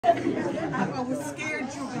I was scared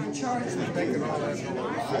you were going to charge me.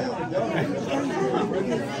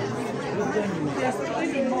 Yes,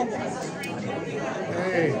 please be mobile.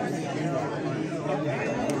 Hey.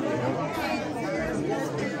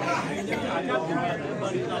 Do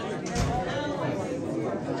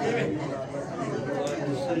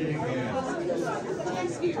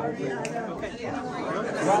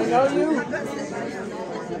I know you?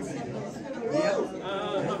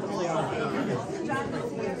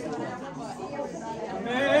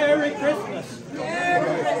 Merry Christmas.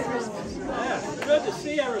 Merry Christmas. Yeah, good to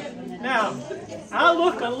see everyone. Now, I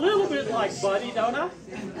look a little bit like Buddy, don't I?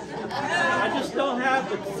 I just don't have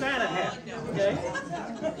the Santa hat, okay?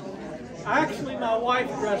 Actually, my wife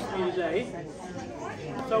dressed me today,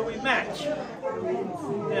 so we match.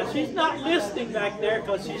 Now, she's not listening back there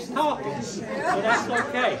because she's talking, so that's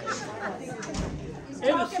okay.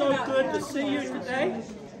 It is so good to see you today.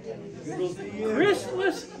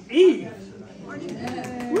 Christmas Eve.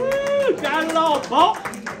 Woo! Got it all bought?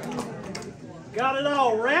 Got it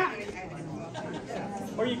all wrapped?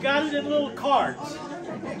 Or you got it in little cards?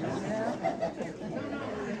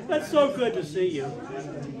 That's so good to see you.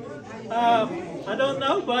 I don't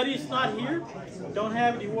know, Buddy's not here. Don't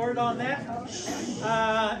have any word on that.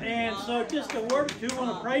 And so just a word or two. I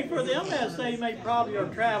want to pray for them as they may probably are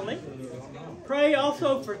traveling. Pray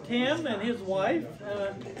also for Tim and his wife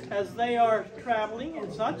as they are traveling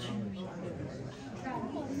and such.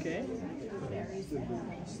 Okay.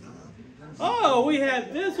 Oh, we have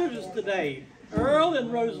visitors today. Earl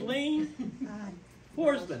and Rosaline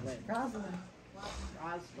Forsman.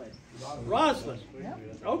 Roslyn.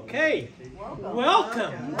 Okay.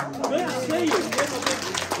 Welcome. Good to see you.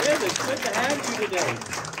 It is good to have you today.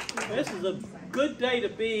 This is a good day to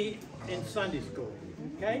be in Sunday school.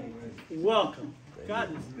 Okay? Welcome. God,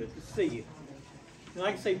 it's good to see you. And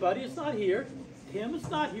like I say, Buddy is not here. Tim is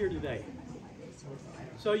not here today.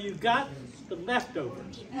 So you've got the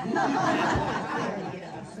leftovers.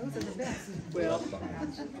 Well,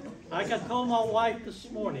 like I told my wife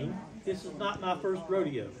this morning, this is not my first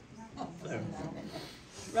rodeo.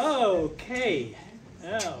 So, okay.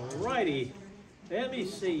 All righty. Let me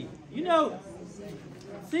see. You know,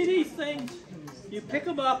 see these things? You pick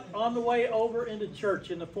them up on the way over into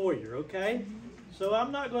church in the foyer, okay? So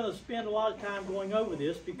I'm not going to spend a lot of time going over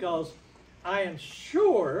this because I am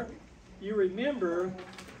sure you remember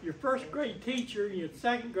your first grade teacher in your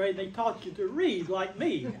second grade, they taught you to read like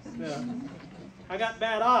me. I got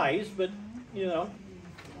bad eyes, but, you know.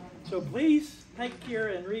 So please take care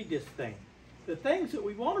and read this thing. The things that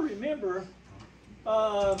we want to remember,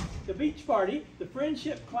 the beach party, the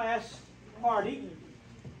friendship class party,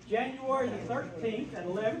 January the 13th at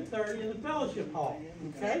 11:30 in the fellowship hall.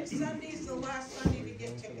 Okay? Sunday's the last Sunday to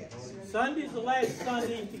get tickets. Sunday's the last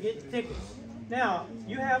Sunday to get tickets. Now,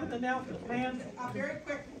 you have an announcement, Pam? Very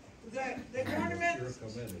quick. The ornaments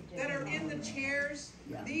that are in the chairs,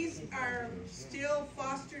 these are still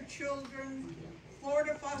foster children,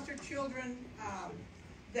 Florida foster children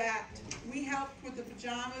that we helped with the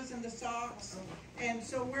pajamas and the socks. And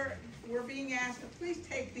so we're being asked to please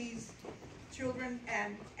take these children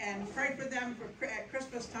and pray for them at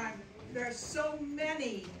Christmas time. There are so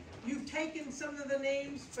many. You've taken some of the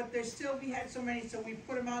names, but we had so many, so we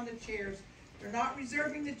put them on the chairs. They're not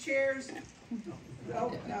reserving the chairs.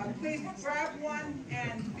 So please grab one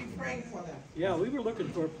and be praying for them. Yeah, we were looking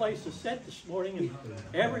for a place to sit this morning, and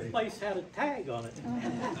every place had a tag on it.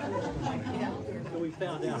 So we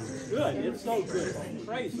found out. Good. It's so good.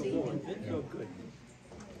 Praise the Lord. It's so good.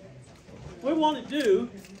 What we want to do,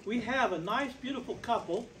 we have a nice, beautiful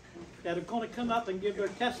couple that are going to come up and give their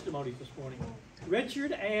testimony this morning.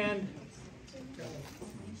 Richard and...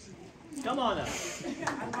 Come on up.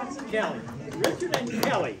 Kelly. Richard and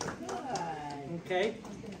Kelly. Okay.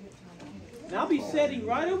 And I'll be sitting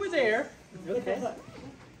right over there. Okay.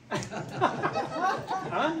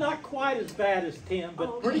 I'm not quite as bad as Tim,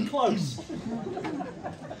 but pretty close.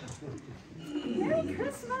 Merry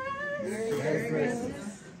Christmas! Merry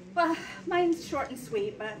Christmas! Well, mine's short and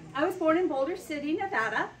sweet, but I was born in Boulder City,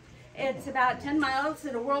 Nevada. It's about 10 miles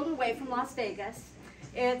and a world away from Las Vegas.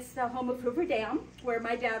 It's the home of Hoover Dam, where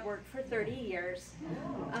my dad worked for 30 years.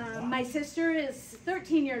 My sister is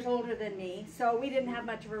 13 years older than me, so we didn't have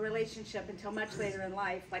much of a relationship until much later in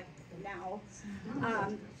life, like now.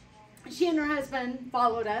 She and her husband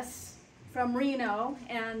followed us from Reno,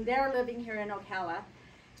 and they're living here in Ocala.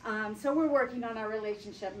 So we're working on our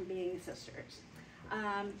relationship and being sisters.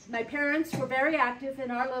 My parents were very active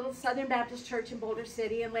in our little Southern Baptist church in Boulder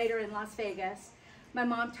City and later in Las Vegas. My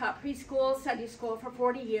mom taught preschool, Sunday school for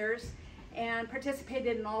 40 years, and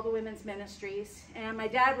participated in all the women's ministries. And my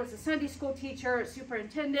dad was a Sunday school teacher, a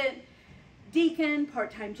superintendent, deacon,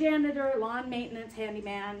 part-time janitor, lawn maintenance,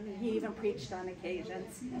 handyman. He even preached on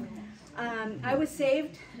occasions. I was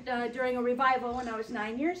saved during a revival when I was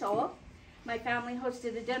 9 years old. My family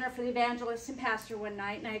hosted a dinner for the evangelist and pastor one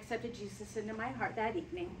night, and I accepted Jesus into my heart that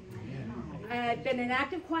evening. I had been an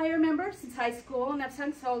active choir member since high school, and I've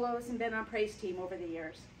sung solos and been on praise team over the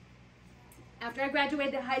years. After I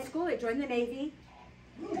graduated high school, I joined the Navy.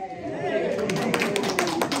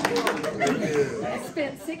 I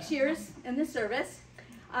spent 6 years in the service.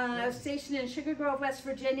 I was stationed in Sugar Grove, West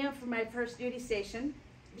Virginia for my first duty station.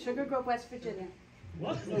 Sugar Grove, West Virginia.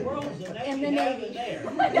 What in the world is the Navy? In the Navy.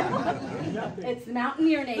 It's the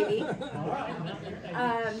Mountaineer Navy.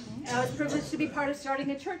 I was privileged to be part of starting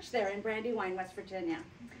a church there in Brandywine, West Virginia.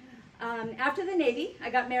 After the Navy, I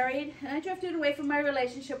got married, and I drifted away from my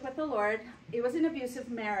relationship with the Lord. It was an abusive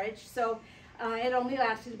marriage, so it only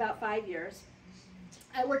lasted about 5 years.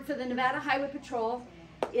 I worked for the Nevada Highway Patrol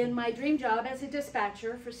in my dream job as a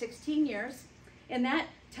dispatcher for 16 years. In that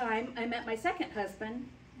time, I met my second husband.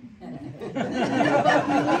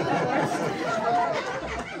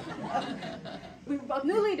 We were both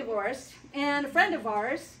newly divorced, and a friend of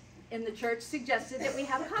ours in the church suggested that we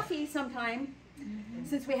have coffee sometime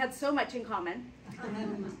since we had so much in common.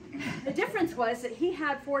 The difference was that he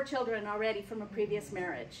had 4 children already from a previous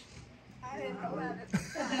marriage. I didn't know that.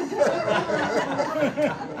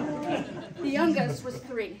 The youngest was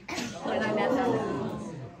 3 when I met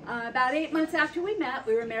them. About 8 months after we met,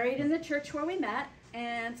 we were married in the church where we met,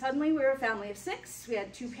 and suddenly we were a family of 6. We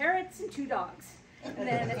had 2 parrots and 2 dogs. And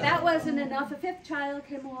then if that wasn't enough, a 5th child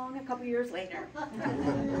came along a couple years later.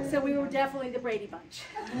 So we were definitely the Brady Bunch.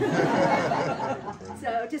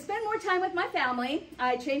 So to spend more time with my family,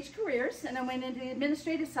 I changed careers, and I went into the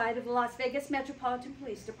administrative side of the Las Vegas Metropolitan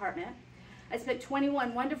Police Department. I spent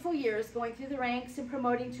 21 wonderful years going through the ranks and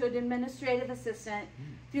promoting to an administrative assistant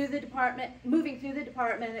through the department, moving through the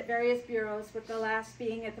department at various bureaus, with the last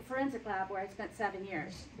being at the forensic lab where I spent 7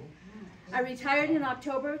 years. I retired in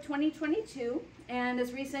October of 2022, and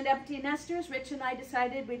as recent empty nesters, Rich and I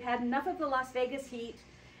decided we'd had enough of the Las Vegas heat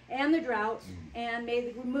and the drought and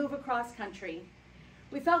made the move across country.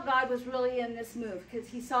 We felt God was really in this move because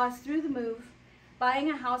he saw us through the move, buying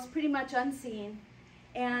a house pretty much unseen,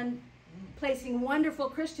 and placing wonderful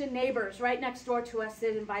Christian neighbors right next door to us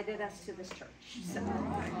that invited us to this church. So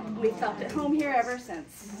we felt at home here ever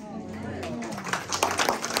since.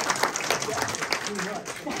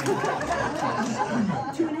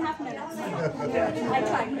 2.5 minutes. I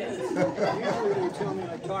timed it. Usually they tell me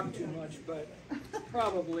I talk too much, but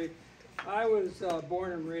probably. I was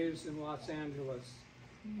born and raised in Los Angeles.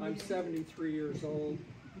 I'm 73 years old.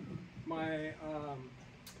 My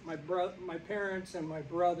parents and my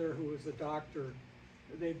brother, who was a doctor,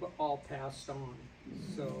 they all passed on.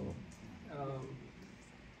 So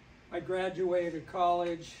I graduated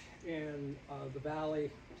college in the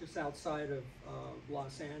Valley, just outside of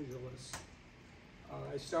Los Angeles.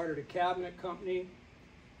 I started a cabinet company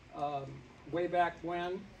way back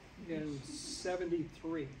when, in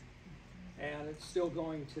 '73, and it's still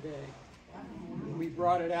going today. We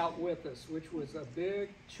brought it out with us, which was a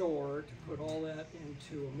big chore to put all that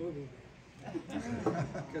into a moving van,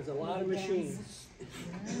 because a lot of machines.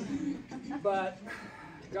 But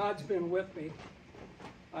God's been with me.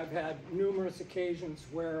 I've had numerous occasions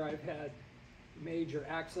where I've had major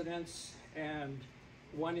accidents, and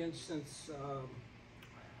one instance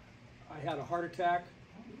I had a heart attack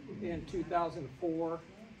in 2004,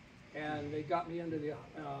 and they got me into the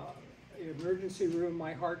emergency room.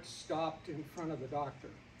 My heart stopped in front of the doctor,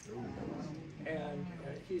 and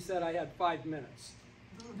he said I had 5 minutes.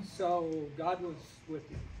 So God was with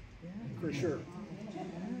me, for sure.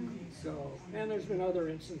 So, and there's been other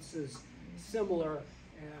instances similar,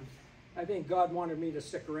 and I think God wanted me to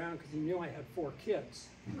stick around because he knew I had 4 kids.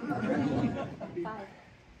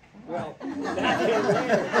 Well, that came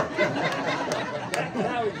later.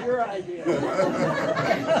 That was your idea. We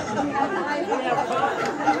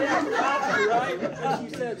have coffee, right? And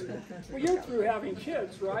she says, well, you're through having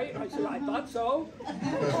kids, right? I said, I thought so.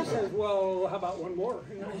 She says, well, how about one more?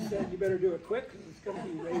 And I said, you better do it quick because it's going to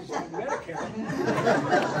be raised on Medicare.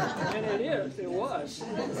 And it was.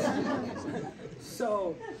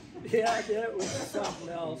 So, yeah, it was something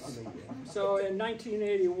else. So in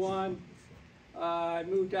 1981, I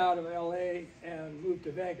moved out of LA and moved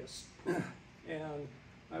to Vegas, and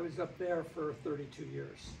I was up there for 32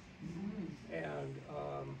 years. And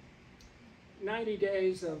 90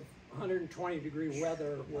 days of 120-degree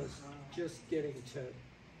weather was just getting to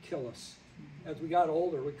kill us. As we got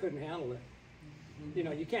older, we couldn't handle it. You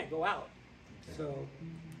know, you can't go out. So,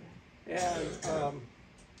 and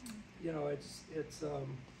you know,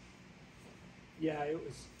 yeah, it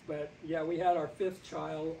was. But yeah, we had our 5th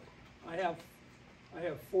child. I have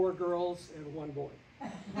 4 girls and 1 boy,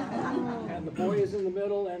 and the boy is in the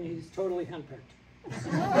middle, and he's totally henpecked.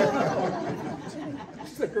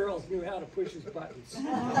 The girls knew how to push his buttons,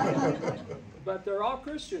 but they're all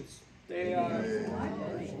Christians. They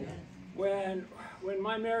when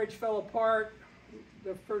my marriage fell apart,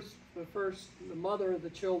 the mother of the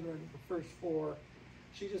children, the first 4,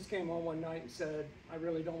 she just came home one night and said, "I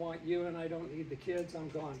really don't want you, and I don't need the kids. I'm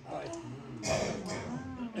gone. Bye."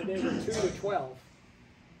 And they were 2 to 12,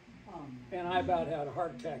 and I about had a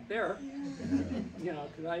heart attack there, you know,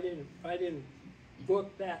 because I didn't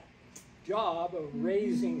book that job of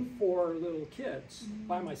raising 4 little kids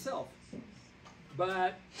by myself.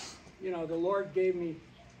 But you know, the Lord gave me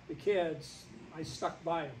the kids. I stuck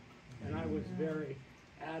by them, and I was very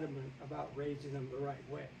adamant about raising them the right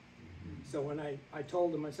way. So when I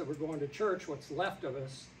told them, I said, "We're going to church, what's left of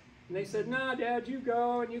us?" And they said, "No, Dad, you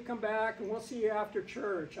go and you come back and we'll see you after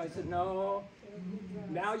church." I said, "No,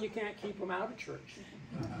 now you can't keep them out of church."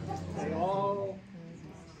 They all,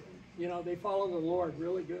 you know, they follow the Lord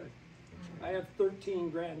really good. I have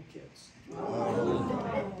 13 grandkids.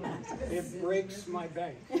 It breaks my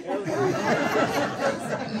bank. Well,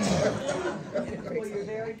 you're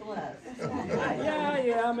very blessed. Yeah, I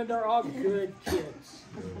am, and they're all good kids.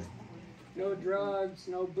 No drugs,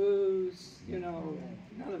 no booze, you know,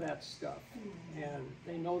 none of that stuff. And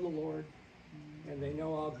they know the Lord, and they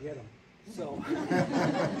know I'll get them. So,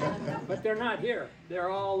 but they're not here. They're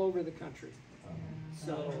all over the country.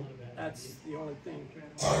 So that's the only thing.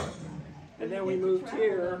 And then we moved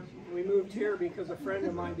here. We moved here because a friend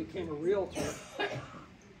of mine became a realtor,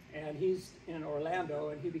 and he's in Orlando,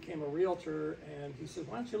 and he became a realtor, and he said,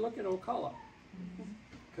 "Why don't you look in Ocala?"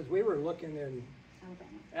 Because we were looking in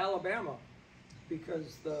Alabama,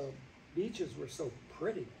 because the beaches were so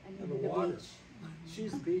pretty, and the water.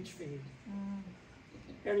 She's a beach fiend.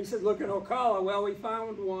 And he said, "Look in Ocala." Well, we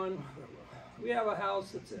found one. We have a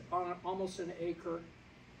house that's on almost an acre,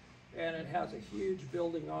 and it has a huge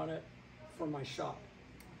building on it for my shop.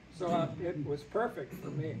 So it was perfect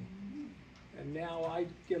for me. And now I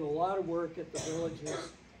get a lot of work at the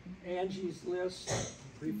villages. Angie's List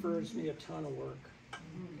refers me a ton of work.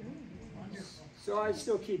 So I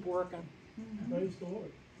still keep working. Praise the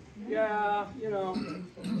Lord. Yeah, you know,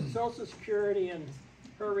 Social Security and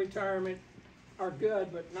her retirement are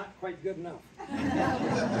good, but not quite good enough.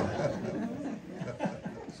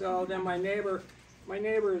 So then my neighbor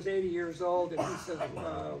is 80 years old, and he says,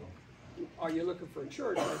 "Are you looking for a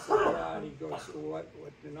church?" I said, "Yeah." And he goes, what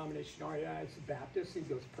denomination are you? I said, "Baptist." He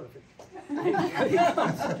goes, "Perfect." He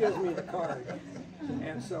comes and gives me the card.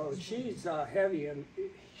 And so she's heavy, and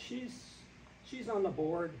she's on the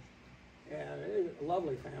board, and it's a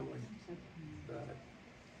lovely family. But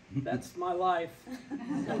that's my life.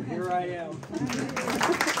 So here I am.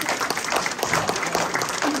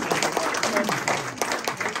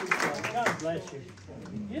 God bless you.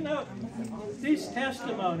 You know, these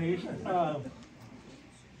testimonies,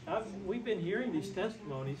 we've been hearing these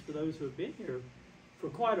testimonies for those who have been here for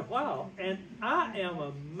quite a while, and I am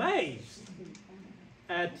amazed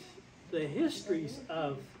at the histories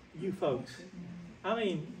of you folks. I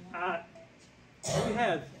mean, we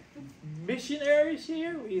have missionaries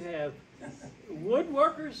here, we have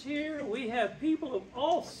woodworkers here, we have people of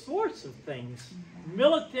all sorts of things.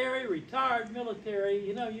 Military, retired military,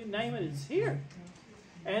 you know, you name it, it's here.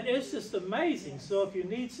 And it's just amazing. So if you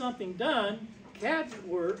need something done,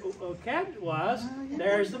 cabinet-wise,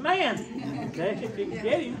 there's the man. Okay, if you can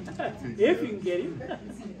get him. If you can get him.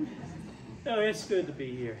 No, it's good to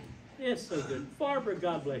be here. It's so good. Barbara,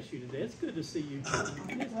 God bless you today. It's good to see you. It's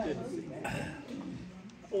good to see you.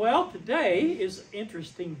 Well, today is an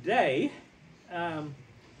interesting day.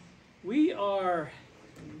 We are...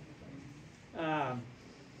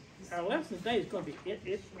 our lesson today is going to be,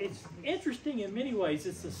 it's interesting in many ways.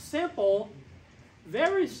 It's a simple,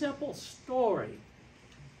 very simple story.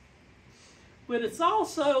 But it's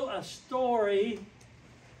also a story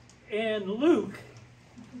in Luke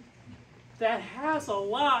that has a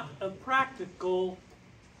lot of practical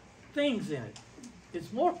things in it.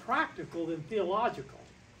 It's more practical than theological.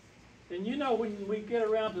 And you know, when we get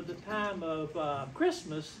around to the time of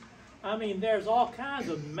Christmas, I mean, there's all kinds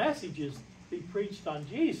of messages be preached on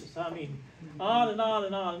Jesus. I mean, on and on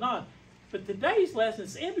and on and on. But today's lesson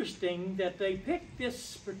is interesting that they picked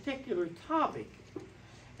this particular topic.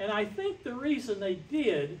 And I think the reason they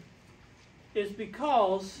did is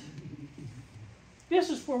because this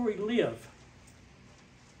is where we live.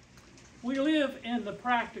 We live in the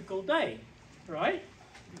practical day. right?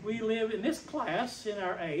 We live in this class, in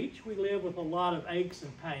our age, we live with a lot of aches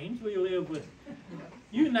and pains. We live with,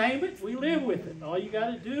 you name it, we live with it. All you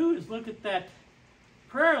got to do is look at that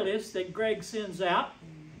prayer list that Greg sends out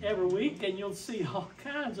every week, and you'll see all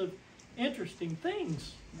kinds of interesting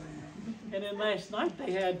things. And then last night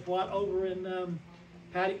they had what over in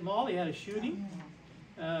Paddock Mall, they had a shooting.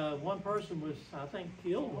 One person was, I think,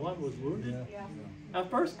 killed, one was wounded. Yeah. I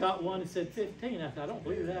first got one that said 15. I thought, I don't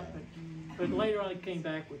believe that, but later on it came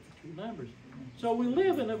back with the true numbers. So we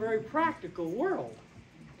live in a very practical world.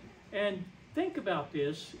 And think about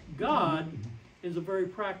this, God is a very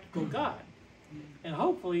practical God. And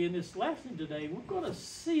hopefully in this lesson today, we're going to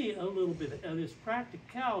see a little bit of this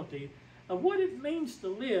practicality of what it means to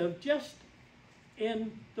live just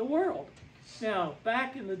in the world. Now,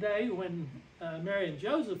 back in the day when Mary and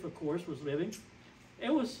Joseph, of course, was living, it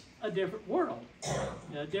was a different world,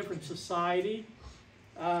 a different society,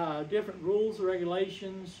 different rules and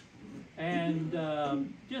regulations, and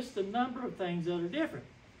just a number of things that are different.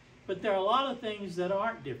 But there are a lot of things that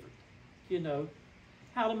aren't different. You know,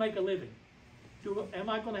 how to make a living. Am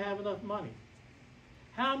I going to have enough money?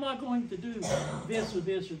 How am I going to do this or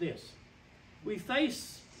this or this? We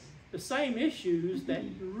face the same issues that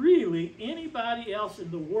really anybody else in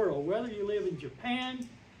the world, whether you live in Japan,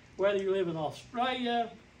 whether you live in Australia,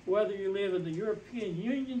 whether you live in the European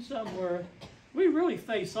Union somewhere, we really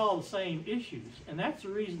face all the same issues. And that's the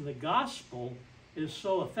reason the gospel is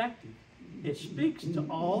so effective. It speaks to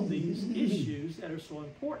all these issues that are so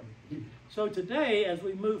important. So today, as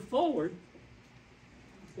we move forward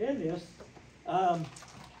in this,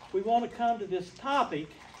 we want to come to this topic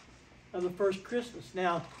of the first Christmas.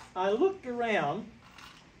 Now, I looked around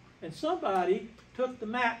and somebody took the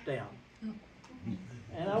map down.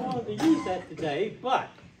 And I wanted to use that today, but,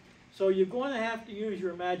 so you're going to have to use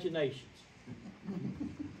your imaginations.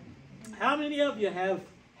 How many of you have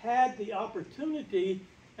had the opportunity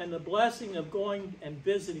and the blessing of going and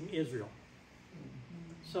visiting Israel?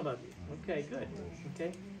 Some of you. Okay, good.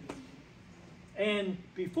 Okay. And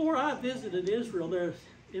before I visited Israel, it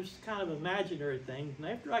was kind of imaginary thing. And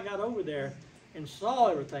after I got over there and saw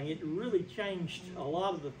everything, it really changed a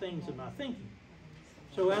lot of the things in my thinking.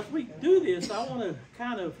 So as we do this, I want to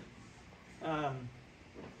kind of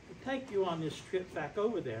take you on this trip back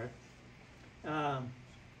over there. And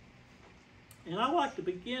I'd like to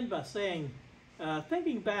begin by saying,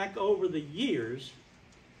 thinking back over the years,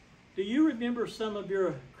 do you remember some of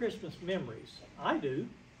your Christmas memories? I do.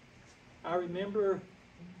 I remember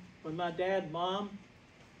when my dad and mom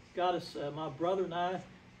got us, my brother and I,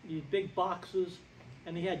 these big boxes,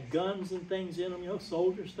 and they had guns and things in them, you know,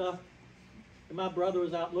 soldier stuff. And my brother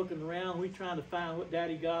was out looking around, we trying to find what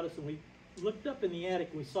Daddy got us, and we looked up in the attic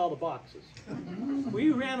and we saw the boxes.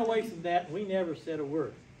 We ran away from that and we never said a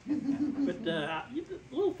word. But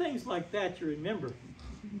little things like that you remember.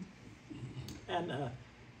 And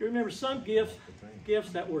you remember some gifts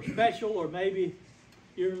that were special, or maybe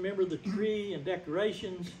you remember the tree and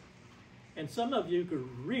decorations. And some of you could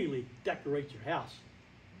really decorate your house.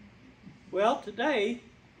 Well, today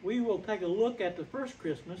we will take a look at the first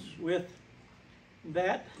Christmas with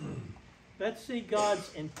that. Let's see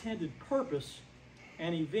God's intended purpose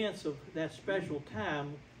and events of that special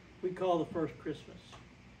time we call the first Christmas.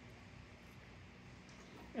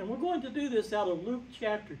 And we're going to do this out of Luke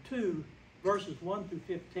chapter 2, verses 1 through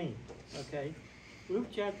 15. Okay? Luke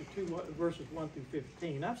chapter 2, verses 1 through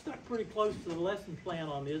 15. I've stuck pretty close to the lesson plan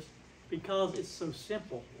on this because it's so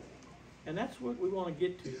simple. And that's what we want to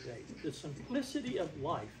get to today. The simplicity of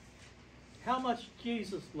life. How much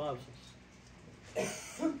Jesus loves us.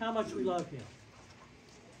 How much we love him.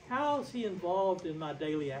 How is he involved in my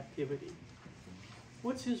daily activity?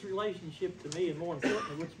 What's his relationship to me? And more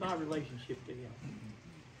importantly, what's my relationship to him?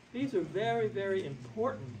 These are very, very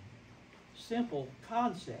important, simple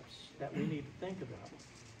concepts that we need to think about.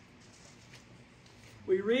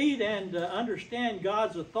 We read and understand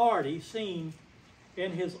God's authority seen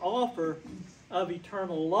in his offer of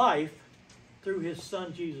eternal life through his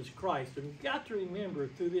Son, Jesus Christ. And we've got to remember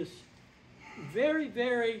through this very,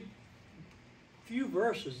 very few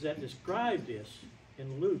verses that describe this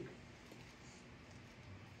in Luke,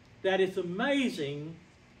 that it's amazing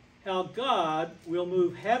how God will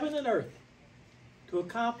move heaven and earth to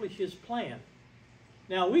accomplish his plan.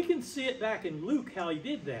 Now, we can see it back in Luke how he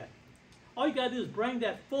did that. All you got to do is bring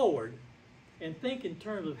that forward and think in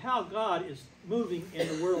terms of how God is moving in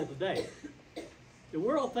the world today. The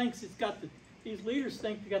world thinks it's got these leaders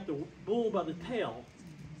think they got the bull by the tail.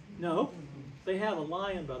 No, they have a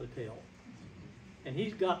lion by the tail. And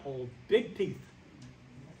he's got big teeth.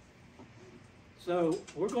 So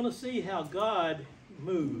we're going to see how God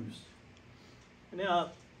moves.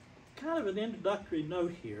 Now, kind of an introductory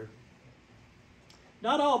note here.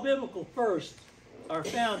 Not all biblical firsts are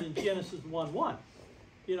found in Genesis 1:1.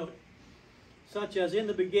 You know, such as in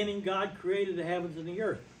the beginning God created the heavens and the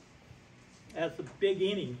earth. That's the big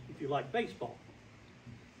inning, if you like baseball.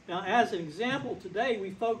 Now, as an example, today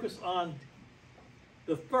we focus on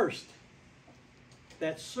the first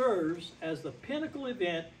that serves as the pinnacle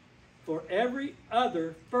event for every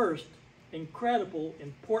other first incredible,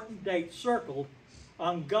 important date circled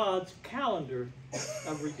on God's calendar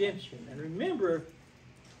of redemption. And remember,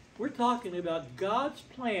 we're talking about God's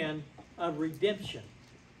plan of redemption.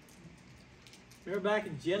 Remember back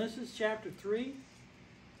in Genesis chapter 3,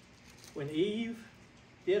 when Eve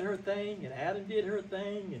did her thing and Adam did her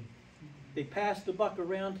thing, and they passed the buck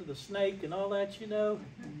around to the snake and all that, you know.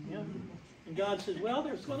 Yeah. And God says, well,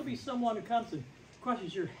 there's going to be someone who comes and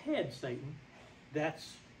crushes your head, Satan.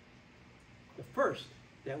 That's the first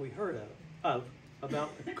that we heard of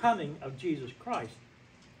about the coming of Jesus Christ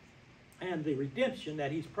and the redemption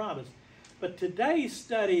that he's promised. But today's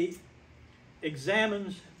study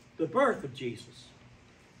examines the birth of Jesus,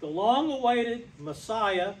 the long-awaited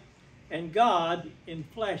Messiah and God in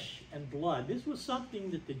flesh and blood. This was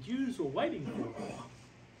something that the Jews were waiting for.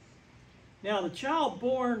 Now, the child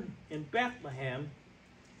born in Bethlehem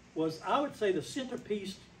was, I would say, the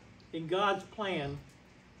centerpiece in God's plan.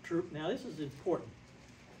 Now, this is important.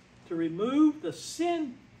 To remove the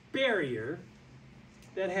sin barrier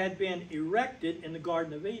that had been erected in the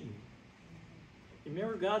Garden of Eden.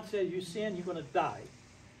 Remember, God said, you sin, you're going to die.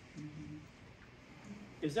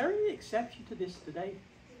 Is there any exception to this today?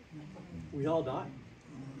 We all die.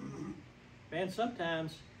 Man,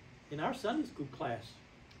 sometimes in our Sunday school class,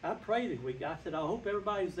 I prayed a week. I said, I hope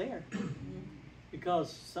everybody's there.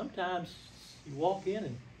 Because sometimes you walk in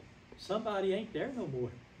and somebody ain't there no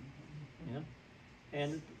more. You know?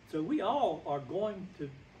 And so we all are going to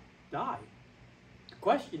die. The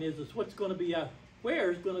question is what's going to be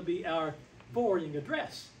where's going to be our forwarding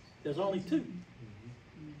address? There's only two.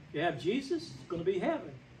 If you have Jesus, it's going to be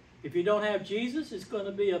heaven. If you don't have Jesus, it's going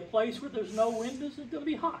to be a place where there's no windows. It's going to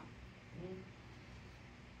be hot.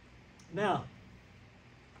 Now,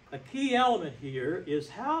 a key element here is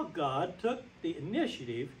how God took the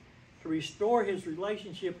initiative to restore his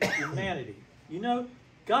relationship with humanity. You know,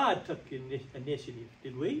 God took the initiative.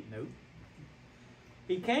 Did we? No.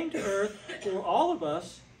 He came to earth for all of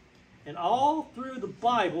us, and all through the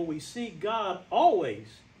Bible we see God always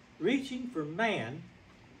reaching for man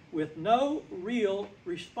with no real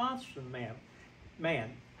response from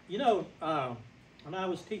man. You know, when I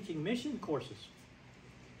was teaching mission courses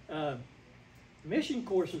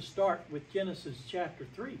start with Genesis chapter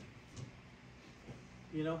 3.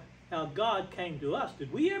 You know, how God came to us.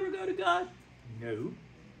 Did we ever go to God? No.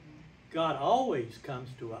 God always comes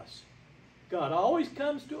to us. God always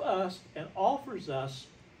comes to us and offers us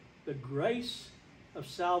the grace of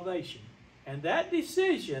salvation. And that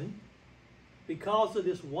decision, because of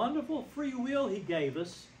this wonderful free will he gave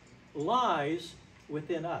us, lies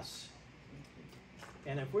within us.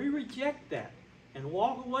 And if we reject that and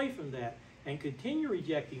walk away from that and continue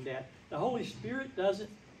rejecting that, the Holy Spirit doesn't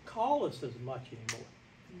call us as much anymore.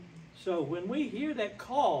 So when we hear that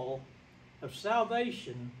call of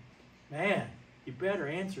salvation, man, you better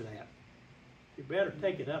answer that. You better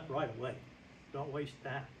take it up right away. Don't waste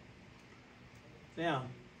time. Now,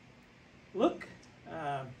 Luke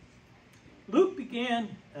began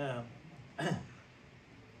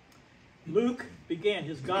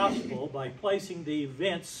his gospel by placing the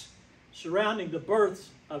events surrounding the births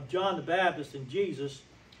of John the Baptist and Jesus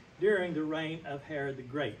during the reign of Herod the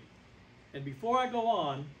Great. And before I go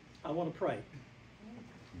on, I want to pray.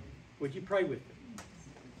 Would you pray with me?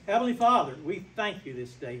 Heavenly Father, we thank you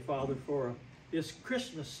this day, Father, for this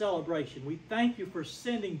Christmas celebration. We thank you for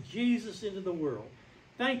sending Jesus into the world.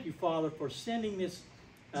 Thank you, Father, for sending this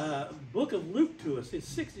book of Luke to us. It's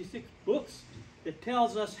 66 books that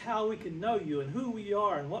tells us how we can know you and who we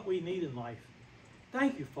are and what we need in life.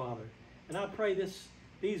 Thank you, Father. And I pray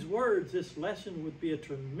these words, this lesson would be a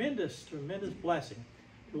tremendous, tremendous blessing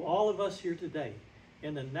to all of us here today.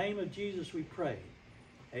 In the name of Jesus we pray.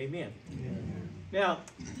 Amen. Amen. Now,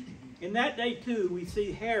 in that day too, we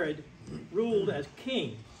see Herod ruled as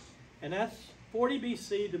king. And that's 40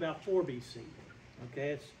 BC to about 4 BC.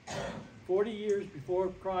 Okay, it's 40 years before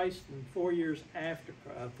Christ and 4 years after,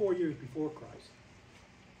 4 years before Christ.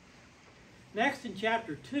 Next in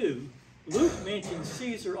chapter 2, Luke mentions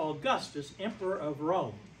Caesar Augustus, emperor of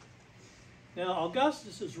Rome. Now,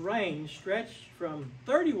 Augustus's reign stretched from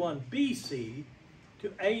 31 BC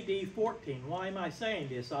to AD 14. Why am I saying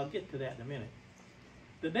this? I'll get to that in a minute.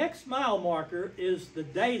 The next mile marker is the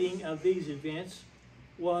dating of these events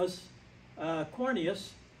was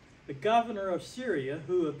Quirinius, the governor of Syria,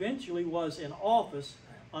 who eventually was in office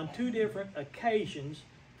on 2 different occasions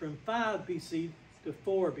from 5 BC to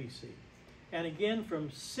 4 BC, and again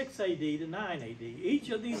from 6 AD to 9 AD.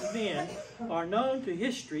 Each of these men are known to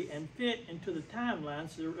history and fit into the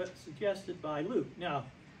timelines suggested by Luke. Now,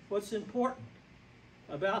 what's important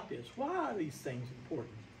about this? Why are these things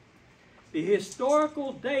important? The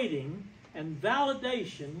historical dating and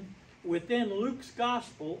validation within Luke's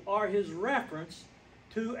gospel are his reference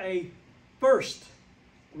to a first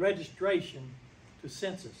registration to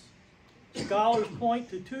census. Scholars point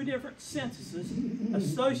to 2 different censuses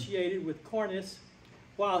associated with Quirinius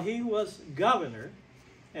while he was governor,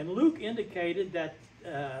 and Luke indicated that,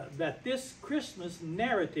 that this Christmas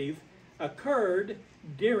narrative occurred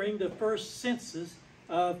during the first census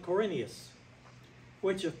of Quirinius,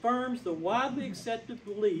 which affirms the widely accepted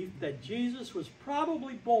belief that Jesus was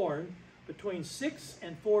probably born between 6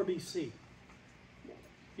 and 4 BC.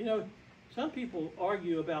 You know, some people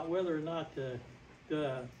argue about whether or not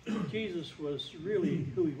Jesus was really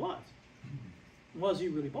who he was. Was he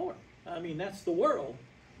really born? I mean, that's the world.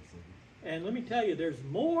 And let me tell you, there's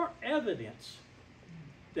more evidence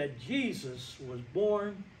that Jesus was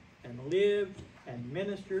born and lived and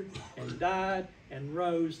ministered and died and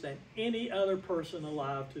rose than any other person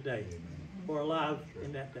alive today or alive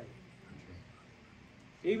in that day.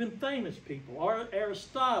 Even famous people, or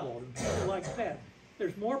Aristotle and people like that.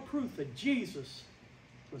 There's more proof that Jesus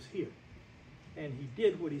was here and he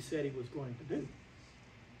did what he said he was going to do.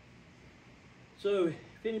 So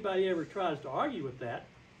if anybody ever tries to argue with that,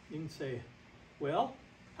 you can say, well,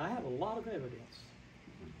 I have a lot of evidence.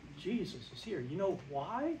 Jesus is here. You know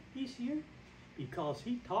why he's here? Because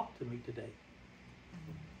he talked to me today.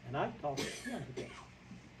 And I talked to him today.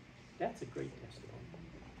 That's a great testimony.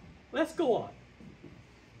 Let's go on.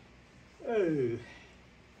 Oh.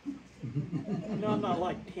 No, I'm not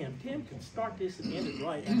like Tim. Tim can start this and end it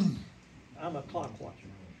right. I'm a clock watcher.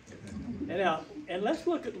 And let's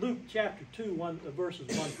look at Luke chapter 2, verses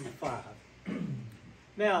 1 through 5.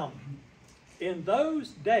 Now, in those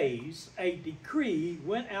days, a decree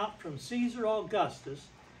went out from Caesar Augustus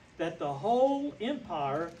that the whole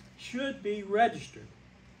empire should be registered.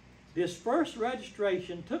 This first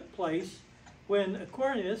registration took place when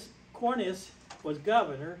Quirinius was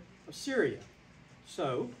governor of Syria.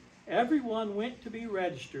 So, everyone went to be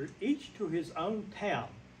registered, each to his own town.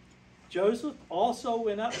 Joseph also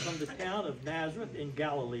went up from the town of Nazareth in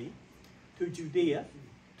Galilee to Judea,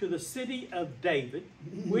 to the city of David,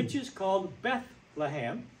 which is called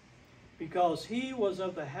Bethlehem, because he was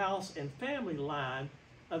of the house and family line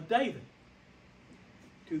of David,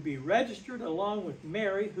 to be registered along with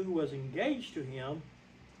Mary, who was engaged to him,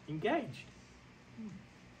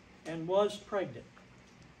 and was pregnant.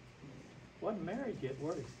 Wasn't married yet,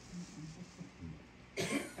 were they?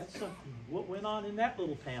 That's something. What went on in that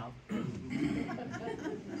little town?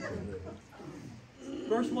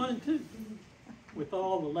 Verse 1 and 2, with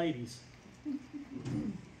all the ladies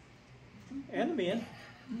and the men.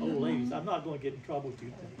 Oh, ladies, I'm not going to get in trouble with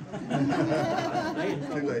you. Stay in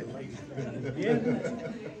trouble with the ladies. Yeah.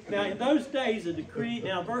 Now, in those days, a decree,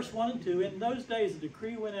 now verse 1 and 2, in those days, a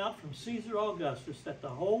decree went out from Caesar Augustus that the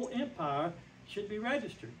whole empire should be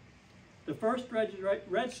registered. The first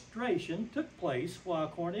registration took place while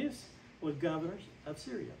Quirinius was governor of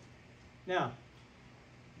Syria. Now,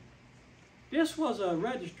 this was a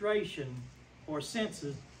registration or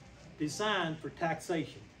census designed for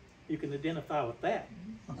taxation. You can identify with that.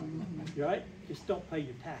 Right? Just don't pay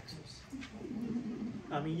your taxes.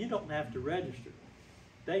 I mean, you don't have to register.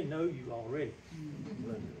 They know you already.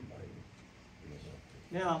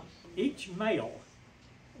 Now, each male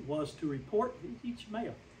was to report, each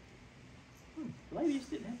male. Ladies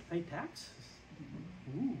didn't have to pay taxes.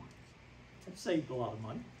 Ooh, that saved a lot of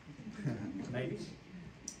money. Maybe.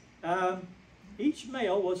 Each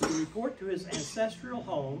male was to report to his ancestral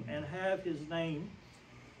home and have his name,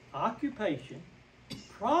 occupation,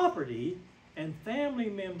 property, and family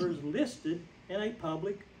members listed in a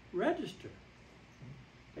public register.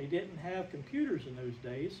 They didn't have computers in those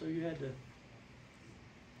days, so you had to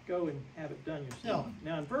go and have it done yourself.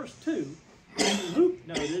 Now in verse 2, Luke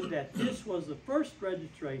noted that this was the first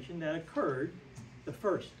registration that occurred, the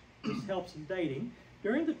first, this helps in dating,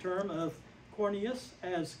 during the term of Quirinius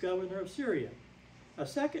as governor of Syria. A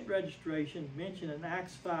second registration mentioned in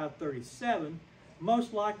Acts 5:37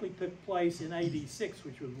 most likely took place in AD 6,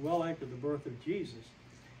 which was well after the birth of Jesus.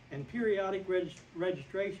 And periodic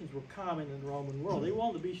registrations were common in the Roman world. They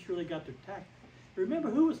wanted to be sure they got their tax. Remember,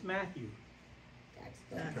 who was Matthew?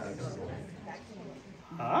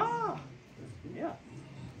 Ah, yeah.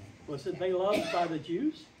 Was it they loved by the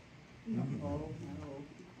Jews? No.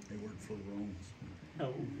 They worked for the Romans.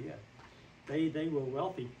 Oh, yeah. They were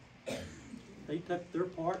wealthy. They took their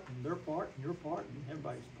part and their part and your part and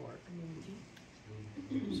everybody's part.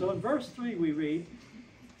 So in verse 3 we read,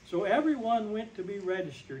 so everyone went to be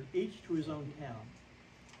registered, each to his own town.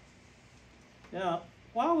 Now,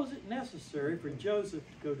 why was it necessary for Joseph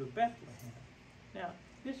to go to Bethlehem? Now,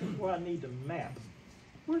 this is where I need the map.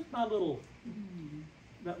 Where's my little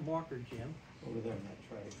that marker, Jim? Over there in that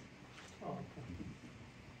tray. Oh, okay.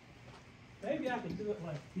 Maybe I can do it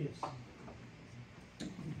like this.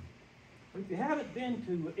 If you haven't been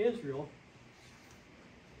to Israel,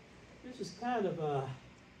 this is kind of a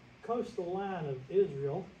coastal line of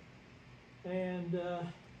Israel. And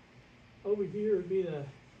over here would be the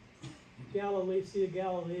Galilee, Sea of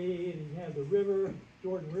Galilee, and you have the river,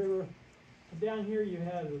 Jordan River. And down here you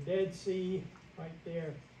have the Dead Sea right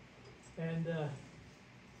there. And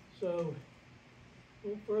so a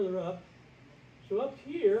little further up. So up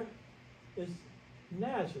here is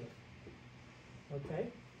Nazareth. Okay?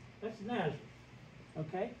 That's Nazareth.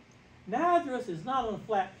 Okay? Nazareth is not on a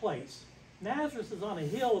flat place. Nazareth is on a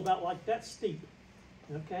hill about like that steep.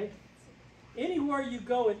 Okay? Anywhere you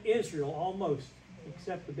go in Israel, almost,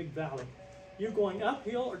 except the big valley, you're going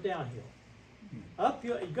uphill or downhill.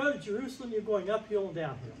 Uphill, you go to Jerusalem, you're going uphill and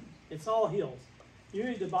downhill. It's all hills. You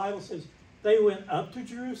read the Bible says, they went up to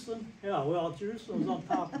Jerusalem. Yeah, well, Jerusalem was on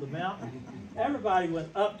top of the mountain. Everybody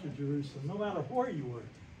went up to Jerusalem, no matter where you were.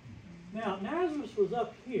 Now, Nazareth was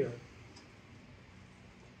up here,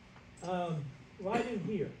 right in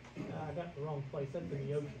here. I got the wrong place. That's in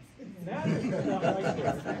the ocean. Nazareth was out right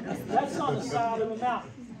there. That's on the side of a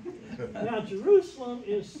mountain. Now, Jerusalem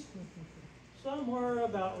is somewhere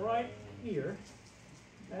about right here.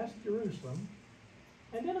 That's Jerusalem.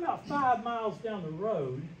 And then about 5 miles down the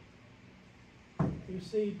road, you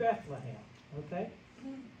see Bethlehem. Okay?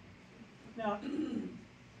 Now,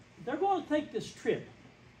 they're going to take this trip.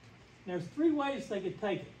 There's 3 ways they could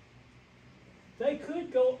take it. They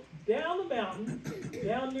could go down the mountain,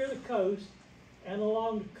 down near the coast, and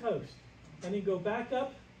along the coast. And then go back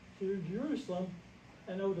up to Jerusalem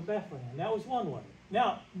and over to Bethlehem. That was one way.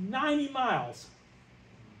 Now, 90 miles.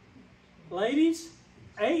 Ladies,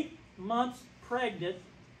 8 months pregnant,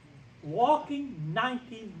 walking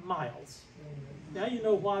 90 miles. Now you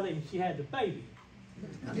know why she had the baby.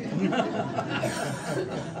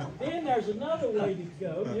 Then there's another way to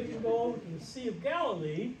go. You can go over to the Sea of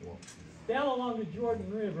Galilee, down along the Jordan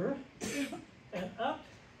River, and up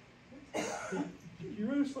to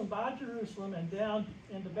Jerusalem, by Jerusalem, and down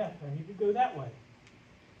into Bethlehem. You could go that way.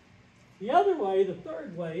 The other way, the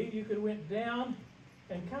third way, you could have went down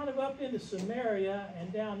and kind of up into Samaria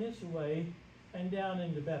and down this way and down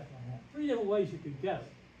into Bethlehem. 3 different ways you could go.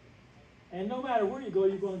 And no matter where you go,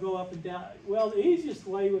 you're going to go up and down. Well, the easiest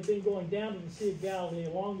way would be going down to the Sea of Galilee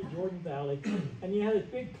along the Jordan Valley, and you had this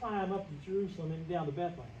big climb up to Jerusalem and down to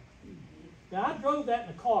Bethlehem. Now, I drove that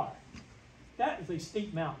in a car. That is a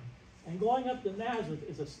steep mountain. And going up to Nazareth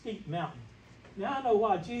is a steep mountain. Now I know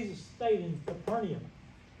why Jesus stayed in Capernaum.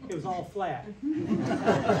 It was all flat.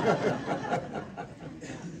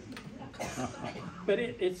 But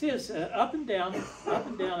it's this up and down, up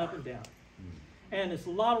and down, up and down. And it's a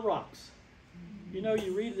lot of rocks. You know,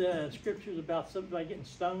 you read the scriptures about somebody getting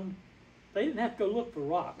stoned. They didn't have to go look for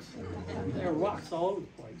rocks. There were rocks all over the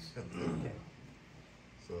place. Okay.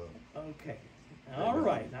 Okay. All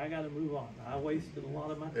right. Now I got to move on. I wasted a lot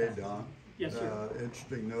of my time. Hey, Don. Yes, sir.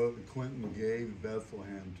 Interesting note, Clinton gave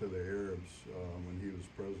Bethlehem to the Arabs when he was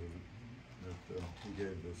president. That he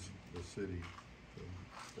gave the city to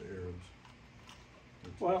the Arabs.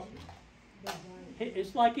 Well,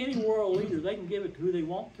 it's like any world leader. They can give it to who they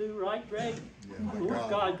want to, right, Greg? Yeah, But what's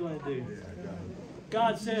God going to do? Yeah,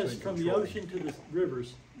 God says from the ocean to the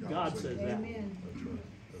rivers. God says that. Amen. That's right.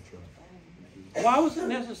 That's right. Why was it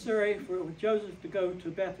necessary for Joseph to go to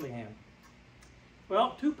Bethlehem?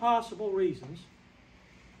 Well, 2 possible reasons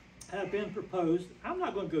have been proposed. I'm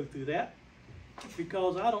not going to go through that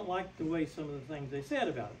because I don't like the way some of the things they said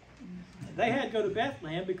about it. They had to go to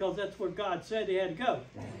Bethlehem because that's where God said they had to go.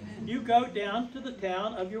 You go down to the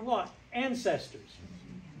town of your what? Ancestors.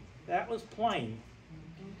 That was plain.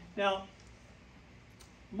 Now,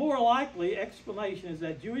 more likely explanation is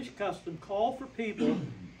that Jewish custom called for people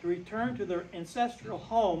to return to their ancestral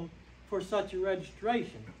home for such a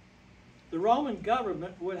registration. The Roman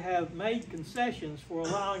government would have made concessions for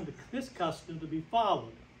allowing this custom to be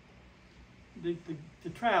followed, to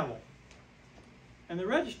travel. And the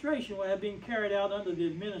registration would have been carried out under the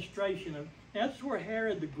administration of, now this is where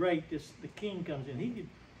Herod the Great, the king, comes in.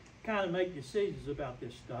 kind of make decisions about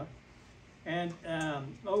this stuff. And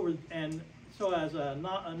so as a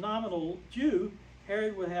nominal Jew,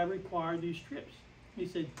 Herod would have required these trips. He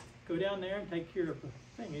said, go down there and take care of the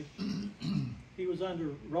thing. He was under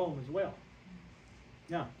Rome as well.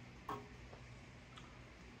 Now,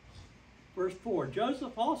 verse 4,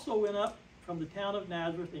 Joseph also went up from the town of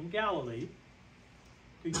Nazareth in Galilee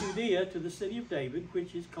to Judea, to the city of David,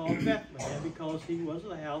 which is called Bethlehem, because he was of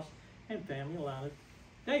the house and family line of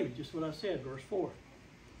David. Just what I said, verse 4.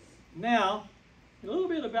 Now, a little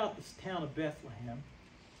bit about this town of Bethlehem.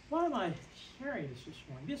 Why am I sharing this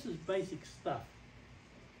morning? This is basic stuff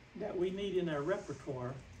that we need in our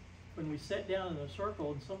repertoire when we sit down in a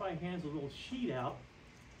circle and somebody hands a little sheet out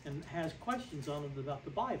and has questions on it about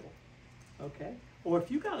the Bible. Okay? Or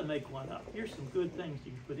if you got to make one up, here's some good things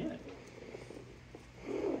you can put in it.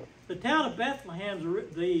 The town of Bethlehem's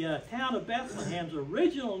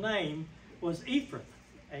original name was Ephrath.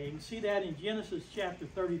 And you can see that in Genesis chapter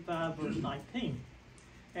 35, verse 19.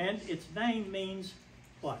 And its name means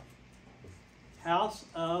what? House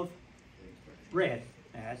of bread.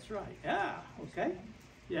 That's right. Ah, okay.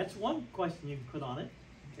 That's one question you can put on it.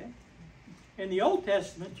 Okay. In the Old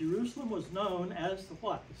Testament, Jerusalem was known as the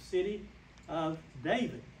what? The city of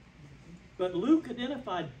David. But Luke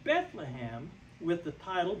identified Bethlehem with the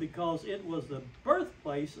title because it was the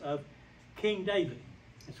birthplace of King David.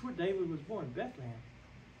 That's where David was born, Bethlehem.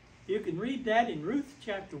 You can read that in Ruth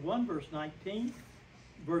chapter 1, verse 19,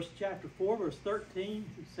 chapter 4, verse 13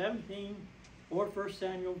 to 17, or 1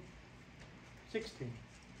 Samuel 16.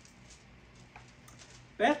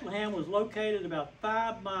 Bethlehem was located about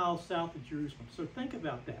 5 miles south of Jerusalem. So think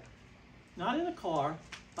about that. Not in a car,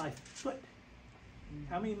 by foot.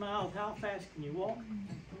 How many miles, how fast can you walk?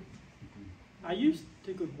 I used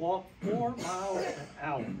to could walk 4 miles an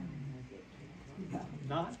hour.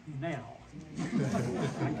 Not now.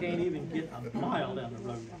 I can't even get a mile down the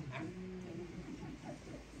road.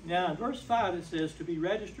 Now in verse 5 it says, to be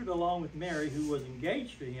registered along with Mary, who was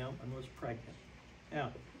engaged to him and was pregnant.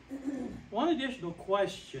 Now, one additional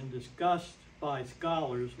question discussed by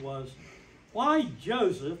scholars was why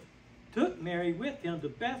Joseph took Mary with him to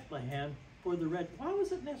Bethlehem for the red. Why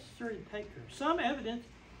was it necessary to take her? Some evidence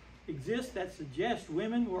exists that suggests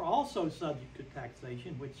women were also subject to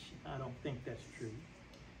taxation, which I don't think that's true.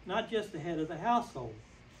 Not just the head of the household.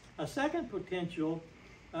 A second potential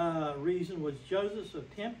reason was Joseph's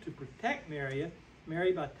attempt to protect Mary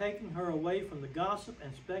by taking her away from the gossip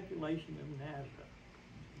and speculation of Nazareth.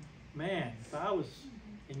 Man, if I was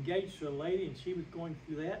engaged to a lady and she was going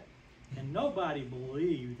through that, and nobody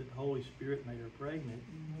believed that the Holy Spirit made her pregnant,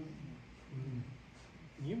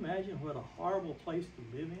 can you imagine what a horrible place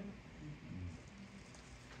to live in?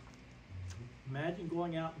 Imagine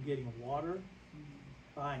going out and getting water,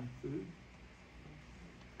 buying food.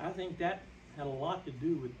 I think that had a lot to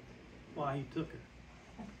do with why he took her.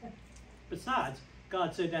 Besides,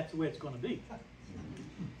 God said that's the way it's going to be.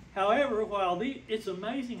 However, while it's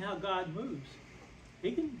amazing how God moves,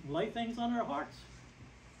 he can lay things on our hearts.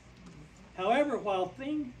 However, while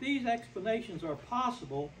these explanations are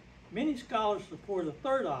possible, many scholars support a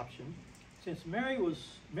third option. Since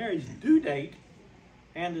Mary's due date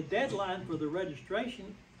and the deadline for the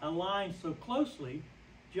registration aligned so closely,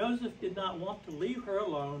 Joseph did not want to leave her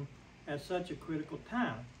alone at such a critical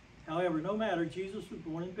time. However, no matter, Jesus was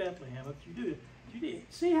born in Bethlehem of Judea.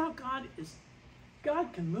 See how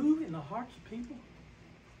God can move in the hearts of people?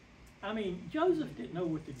 I mean, Joseph didn't know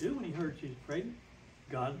what to do when he heard she was pregnant.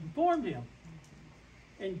 God informed him.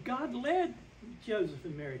 And God led Joseph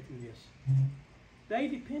and Mary through this. They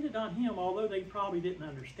depended on him, although they probably didn't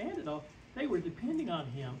understand it all. They were depending on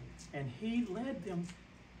him, and he led them.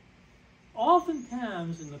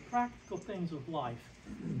 Oftentimes in the practical things of life,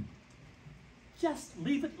 just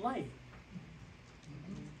leave it lay.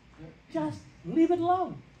 Just leave it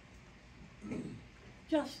alone.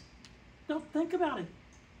 Just don't think about it.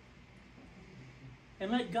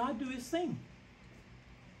 And let God do his thing.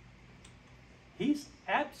 He's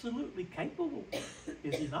absolutely capable,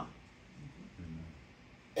 is he not?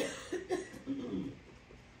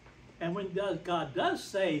 And when God does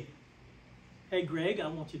say, hey, Greg, I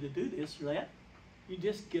want you to do this or that, you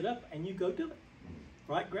just get up and you go do it.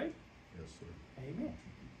 Right, Greg? Yes, sir. Amen.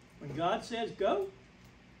 When God says go,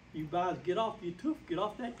 you guys get off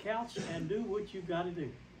that couch and do what you've got to do.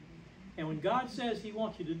 And when God says he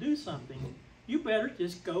wants you to do something, you better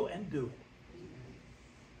just go and do it.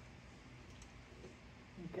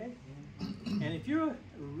 Okay? And if you're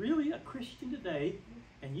really a Christian today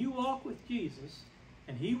and you walk with Jesus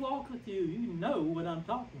and he walks with you, you know what I'm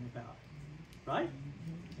talking about. Right?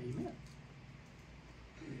 Amen.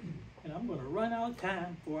 And I'm I'm going to run out of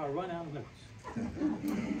time before I run out of notes.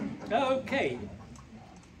 Okay.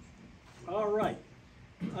 All right.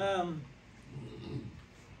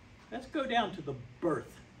 Let's go down to the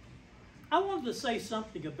birth. I wanted to say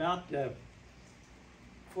something about,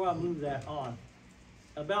 before I move that on,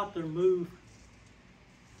 about their move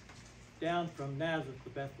down from Nazareth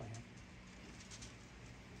to Bethlehem.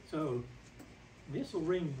 So, this will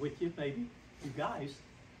ring with you, maybe, you guys.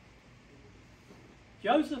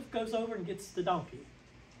 Joseph goes over and gets the donkey.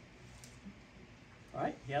 All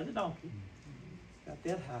right, he has a donkey. Got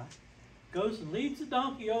that high. Goes and leads the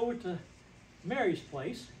donkey over to Mary's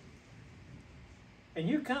place. And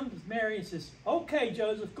here comes Mary and says, okay,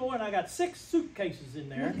 Joseph, go in. I got 6 suitcases in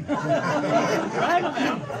there. Drag them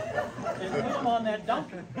out and put them on that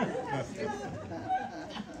donkey.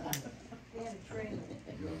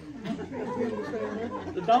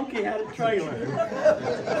 The donkey had a trailer.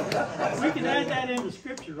 We can add that into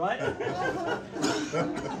scripture, right?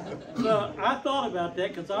 So I thought about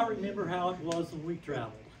that because I remember how it was when we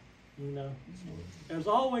traveled. You know, there's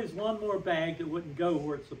always one more bag that wouldn't go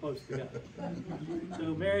where it's supposed to go.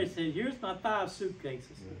 So Mary said, here's my 5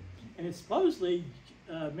 suitcases. And it's supposedly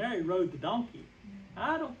Mary rode the donkey.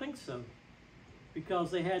 I don't think so.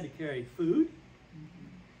 Because they had to carry food.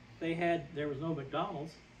 There was no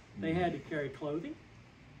McDonald's. They had to carry clothing.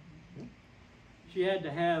 She had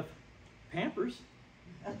to have Pampers.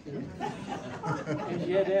 And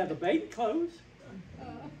she had to have the baby clothes.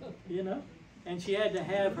 You know. And she had to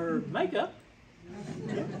have her makeup.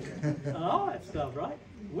 And all that stuff, right?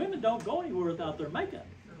 Women don't go anywhere without their makeup.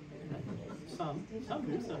 Some do,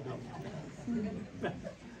 some don't.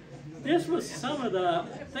 This was some of the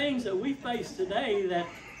things that we face today that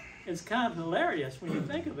is kind of hilarious when you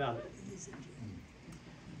think about it.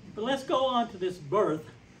 But let's go on to this birth.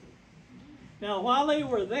 Now, while they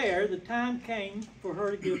were there, the time came for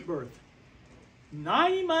her to give birth.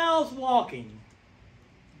 90 miles walking.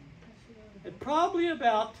 At probably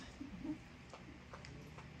about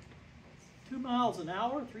 2 miles an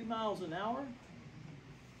hour, 3 miles an hour,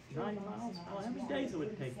 90 miles. Oh, how many days it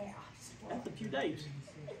would take? That's a few days.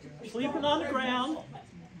 Sleeping on the ground,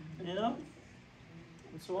 you know,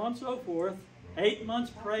 and so on and so forth. 8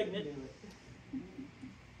 months pregnant.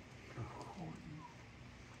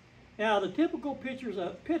 Now, the typical picture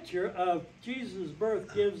of Jesus'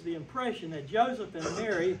 birth gives the impression that Joseph and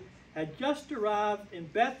Mary had just arrived in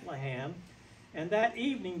Bethlehem, and that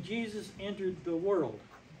evening Jesus entered the world.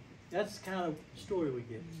 That's the kind of story we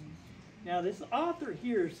get. Now, this author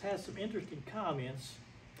here has some interesting comments.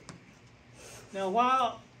 Now,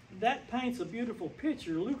 while that paints a beautiful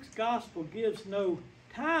picture, Luke's gospel gives no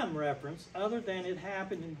time reference other than it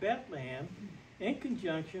happened in Bethlehem in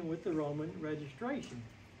conjunction with the Roman registration.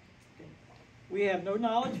 We have no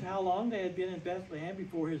knowledge of how long they had been in Bethlehem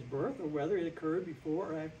before his birth, or whether it occurred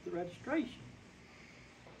before or after the registration.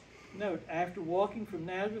 Note, after walking from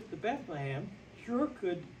Nazareth to Bethlehem, sure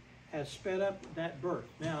could have sped up that birth.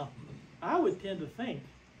 Now, I would tend to think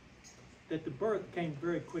that the birth came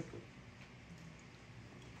very quickly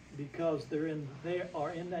because they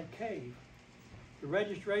are in that cave. The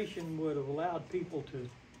registration would have allowed people to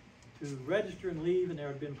register and leave, and there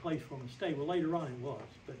had been a place for them to stay. Well, later on it was,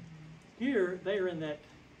 but here, they are in that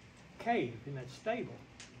cave, in that stable.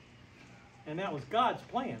 And that was God's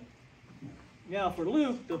plan. Now, for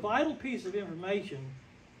Luke, the vital piece of information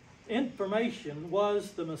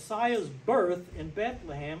was the Messiah's birth in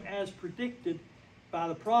Bethlehem as predicted by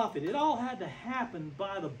the prophet. It all had to happen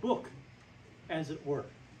by the book, as it were.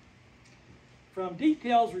 From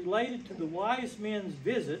details related to the wise men's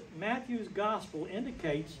visit, Matthew's gospel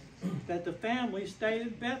indicates that the family stayed in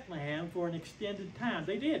Bethlehem for an extended time.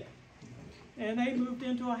 They did. And they moved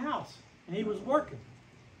into a house, and he was working.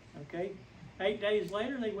 Okay? 8 days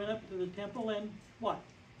later, they went up to the temple, and what?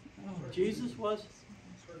 Jesus was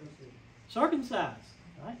circumcised,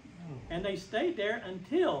 right? And they stayed there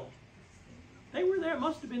until they were there.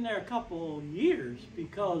 Must have been there a couple years,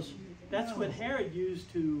 because that's what Herod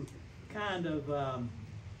used to kind of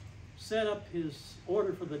set up his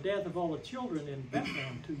order for the death of all the children in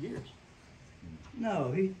Bethlehem. 2 years.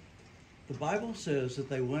 No, the Bible says that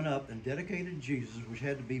they went up and dedicated Jesus, which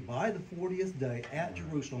had to be by the 40th day at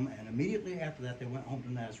Jerusalem, and immediately after that they went home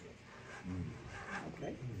to Nazareth.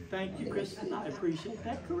 Okay. Thank you, Kristen. I appreciate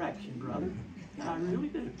that correction, brother. I really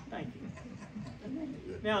do. Thank you.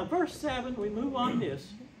 Now, verse 7, we move on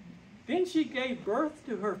this. Then she gave birth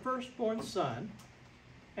to her firstborn son,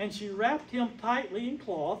 and she wrapped him tightly in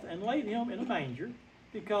cloth and laid him in a manger,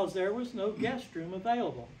 because there was no guest room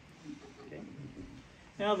available. Okay.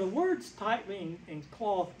 Now, the words tightly in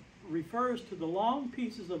cloth refers to the long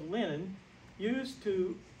pieces of linen used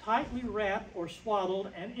to tightly wrap or swaddle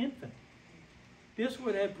an infant. This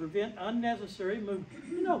would have prevent unnecessary movement.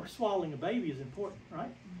 You know, swaddling a baby is important,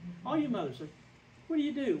 right? All you mothers say, what do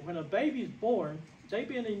you do? When a baby's born, they've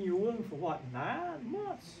been in your womb for what, 9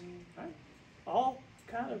 months, right? All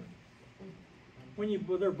kind of, when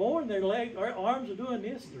they're born, their arms are doing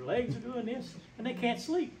this, their legs are doing this, and they can't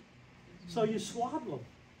sleep. So you swaddle them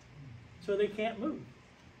so they can't move.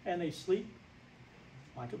 And they sleep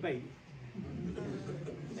like a baby.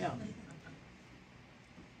 Now,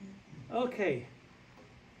 okay.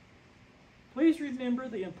 Please remember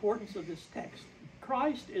the importance of this text.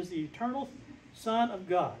 Christ is the eternal Son of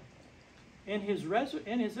God. In his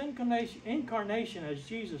incarnation as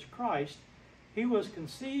Jesus Christ, he was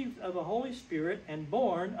conceived of the Holy Spirit and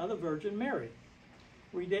born of the Virgin Mary.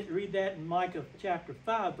 Read that in Micah chapter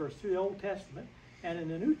 5, verse 2, the Old Testament, and in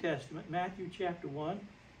the New Testament, Matthew chapter 1,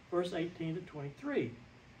 verse 18 to 23.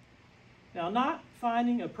 Now, not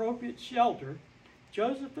finding appropriate shelter,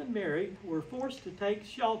 Joseph and Mary were forced to take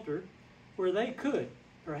shelter where they could,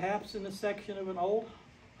 perhaps in the section of an old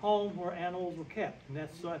home where animals were kept, and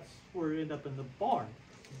that's where it ended up in the barn.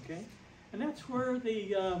 Okay, and that's where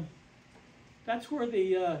the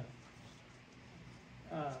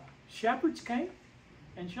shepherds came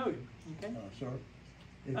and showed him. Okay, Sir,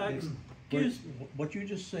 excuse me. what you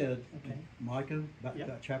just said, Okay. Micah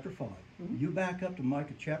chapter 5. You back up to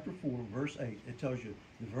Micah chapter 4, verse 8. It tells you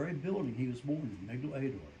the very building he was born in,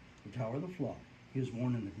 Migdal-Adar, the Tower of the Flock. He was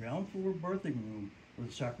born in the ground floor birthing room where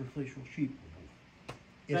the sacrificial sheep were born.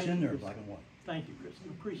 It's in there, black and white. Thank you, Chris.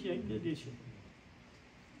 Appreciate the addition.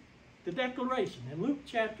 The declaration in Luke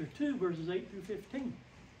chapter 2, verses 8 through 15.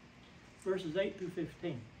 Verses 8 through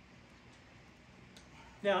 15.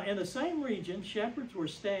 Now, in the same region, shepherds were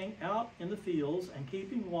staying out in the fields and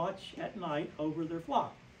keeping watch at night over their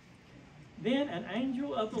flock. Then an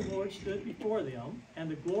angel of the Lord stood before them, and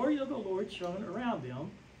the glory of the Lord shone around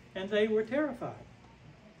them, and they were terrified.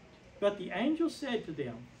 But the angel said to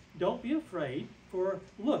them, "Don't be afraid, for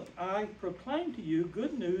look, I proclaim to you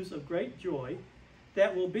good news of great joy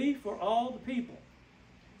that will be for all the people.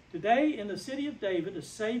 Today in the city of David a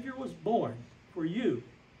Savior was born for you,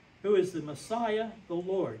 who is the Messiah, the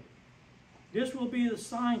Lord. This will be the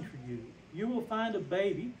sign for you. You will find a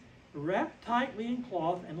baby wrapped tightly in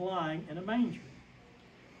cloth and lying in a manger."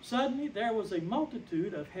 Suddenly there was a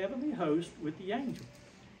multitude of heavenly hosts with the angel,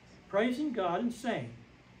 praising God and saying,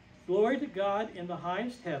 "Glory to God in the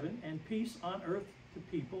highest heaven, and peace on earth to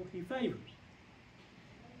people he favors."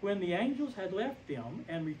 When the angels had left them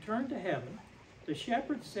and returned to heaven, the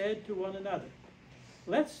shepherds said to one another,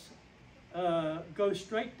 "Let's go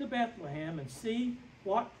straight to Bethlehem and see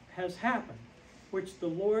what has happened, which the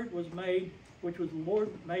Lord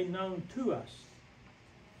made known to us."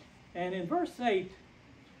 And in verse 8,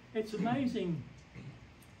 it's amazing.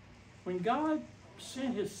 When God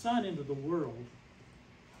sent his Son into the world,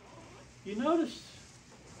 you notice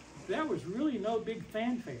there was really no big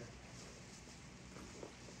fanfare.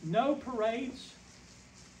 No parades,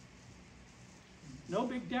 no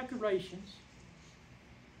big decorations.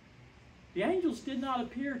 The angels did not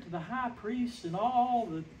appear to the high priests and all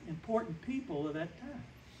the important people of that time.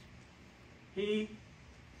 The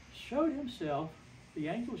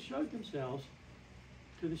angels showed themselves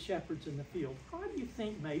to the shepherds in the field. Why do you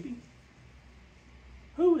think maybe?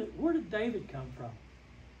 Where did David come from?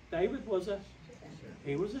 David was a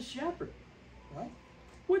shepherd, right?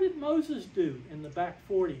 What did Moses do in the back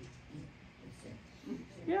 40?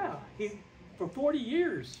 Yeah, for 40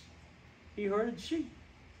 years he herded sheep.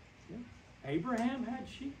 Yeah. Abraham had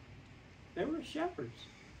sheep. They were shepherds.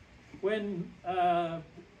 When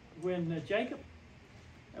Jacob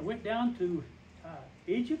went down to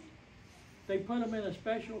Egypt, they put them in a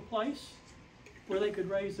special place where they could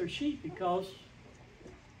raise their sheep because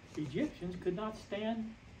the Egyptians could not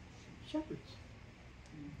stand shepherds.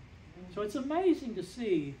 So it's amazing to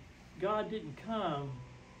see God didn't come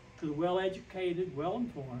to the well-educated,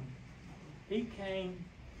 well-informed. He came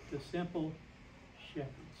to simple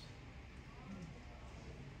shepherds.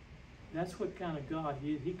 That's what kind of God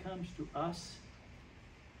he is. He comes to us,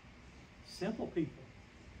 simple people,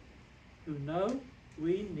 who know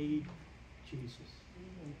we need Jesus.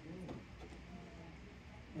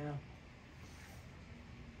 Now,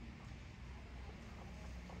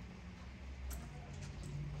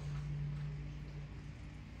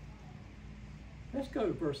 let's go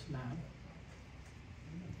to verse 9.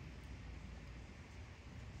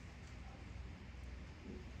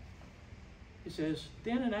 It says,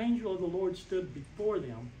 "Then an angel of the Lord stood before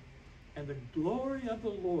them, and the glory of the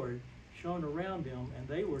Lord shone around them, and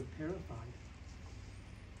they were terrified."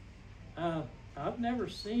 I've never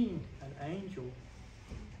seen an angel,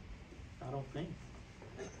 I don't think.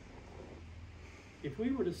 If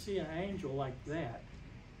we were to see an angel like that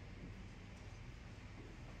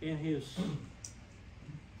in his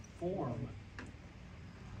form,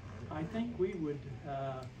 I think we would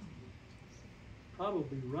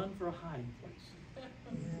probably run for a hiding place.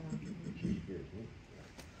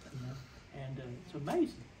 And it's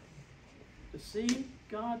amazing to see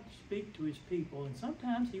God speak to his people, and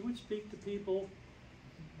sometimes he would speak to people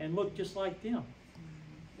and look just like them.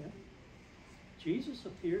 Yeah. Jesus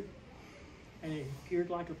appeared, and he appeared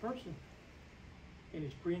like a person in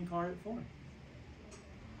his pre-incarnate form.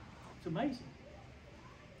 It's amazing.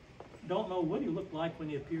 Don't know what he looked like when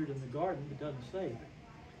he appeared in the garden, it doesn't say.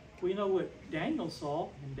 We know what Daniel saw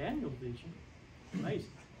in Daniel's vision.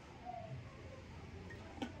 Amazing.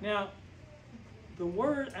 Now, the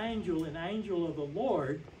word angel and angel of the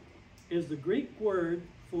Lord is the Greek word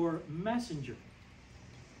for messenger.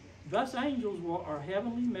 Thus, angels are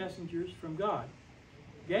heavenly messengers from God.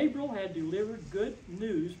 Gabriel had delivered good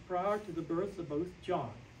news prior to the birth of both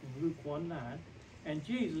John in Luke 1:9 and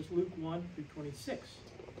Jesus, Luke 1:26.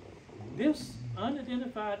 This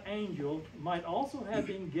unidentified angel might also have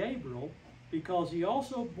been Gabriel because he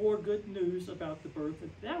also bore good news about the birth.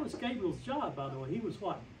 That was Gabriel's job, by the way. He was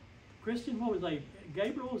what? Christian, what was he?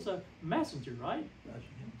 Gabriel was a messenger, right?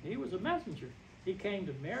 He was a messenger. He came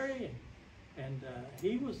to Mary, and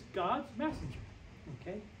he was God's messenger,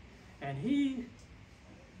 okay? And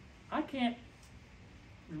I can't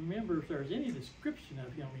remember if there's any description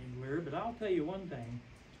of him anywhere, but I'll tell you one thing.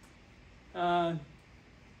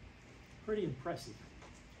 Pretty impressive.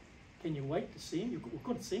 Can you wait to see him? We're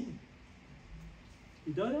going to see him.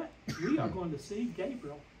 You know that? We are going to see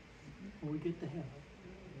Gabriel when we get to heaven.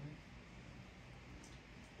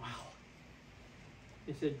 Wow.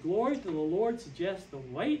 It said, glory to the Lord suggests the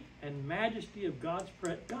weight and majesty of God's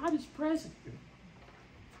presence. God is present here.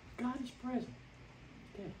 God is present.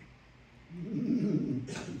 Okay.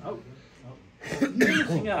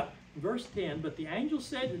 Finishing up, verse 10, but the angel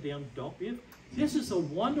said to them, don't be afraid. This is a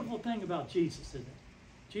wonderful thing about Jesus, isn't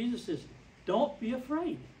it? Jesus says, don't be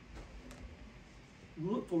afraid.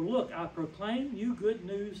 Look, I proclaim you good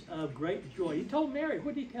news of great joy. He told Mary,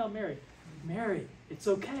 what did he tell Mary? Mary, it's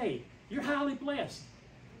okay. You're highly blessed.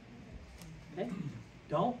 Okay?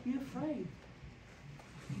 Don't be afraid.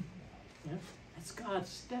 Yeah? That's God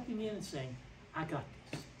stepping in and saying, I got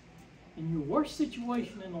this. In your worst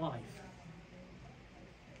situation in life,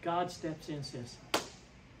 God steps in and says,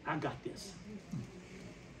 I got this.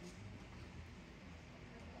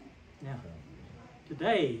 Now,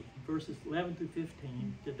 today, verses 11 through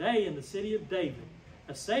 15, today in the city of David,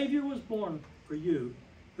 a Savior was born for you,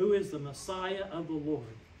 who is the Messiah of the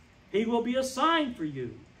Lord. He will be a sign for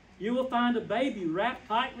you. You will find a baby wrapped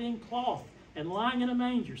tightly in cloth and lying in a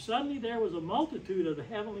manger. Suddenly there was a multitude of the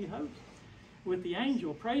heavenly host with the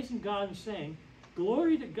angel praising God and saying,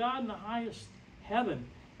 glory to God in the highest heaven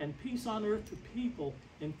and peace on earth to people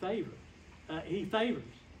in favor. He favors.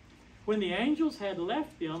 When the angels had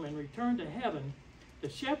left them and returned to heaven, the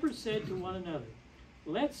shepherds said to one another,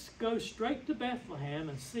 let's go straight to Bethlehem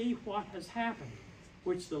and see what has happened,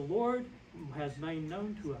 which the Lord has made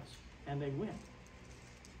known to us. And they went.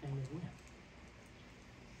 And they went.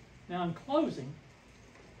 Now in closing,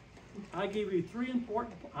 I give you three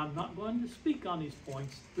important points. I'm not going to speak on these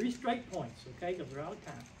points, 3 straight points, okay, because we're out of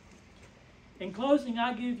time. In closing,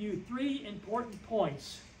 I give you 3 important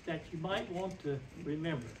points that you might want to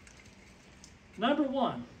remember. Number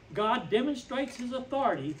 1, God demonstrates his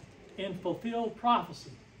authority in fulfilled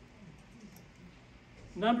prophecy.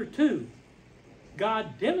 Number 2,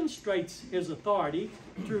 God demonstrates his authority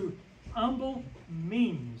through humble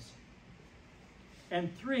means.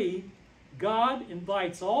 And 3, God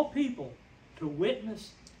invites all people to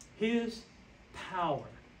witness his power.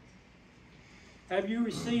 Have you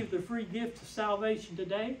received the free gift of salvation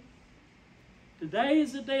today? Today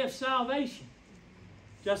is the day of salvation.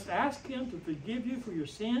 Just ask him to forgive you for your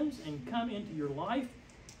sins and come into your life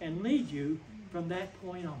and lead you from that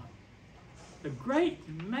point on. The great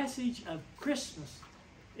message of Christmas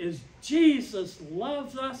is Jesus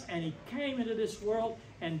loves us, and he came into this world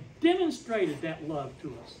and demonstrated that love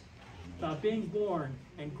to us by being born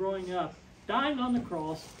and growing up, dying on the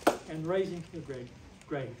cross, and raising from the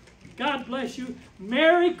grave. God bless you.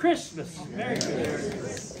 Merry Christmas. Merry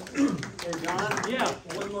Christmas. Hey, John? Yeah.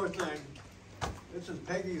 One more thing. This is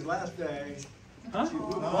Peggy's last day. Huh? She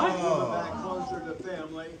moved What? back closer to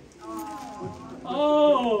family.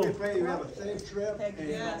 Oh. We pray you have a safe trip. And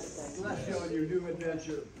bless you on your new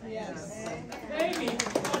adventure. Yes. Baby,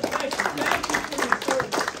 God bless you. Thank you for your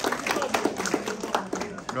service.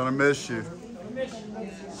 Gonna miss you. Okay,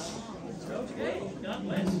 God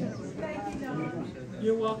bless.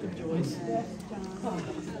 You're welcome, Joyce.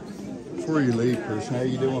 Before you leave, Chris, how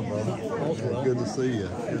you doing, brother? Yeah, good to see you.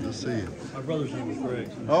 Good to see you. My brother's name is Greg.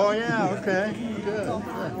 Oh yeah, okay, good.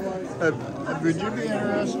 Would you be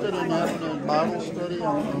interested in having a Bible study? I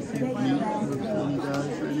don't know if you meet with any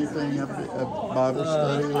guys or anything at Bible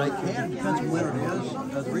study. I can, depends on when it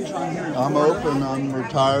is. The reason I'm here. I'm open. I'm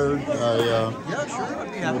retired. Yeah, sure.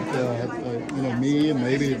 I'd be happy to. Me and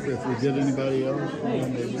maybe if we get anybody else,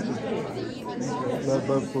 maybe we could.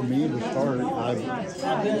 But for me to start, I've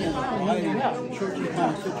been in a variety of churchy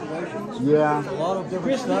kind of situations. yeah. A lot of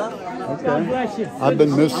different stuff. Okay. I've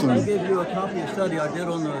been missing. I'll give you a copy of study I did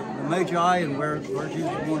on the Magi and where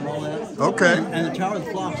Jesus was born and all that. Okay. And the Tower of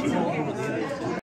the Flocks is all over the end.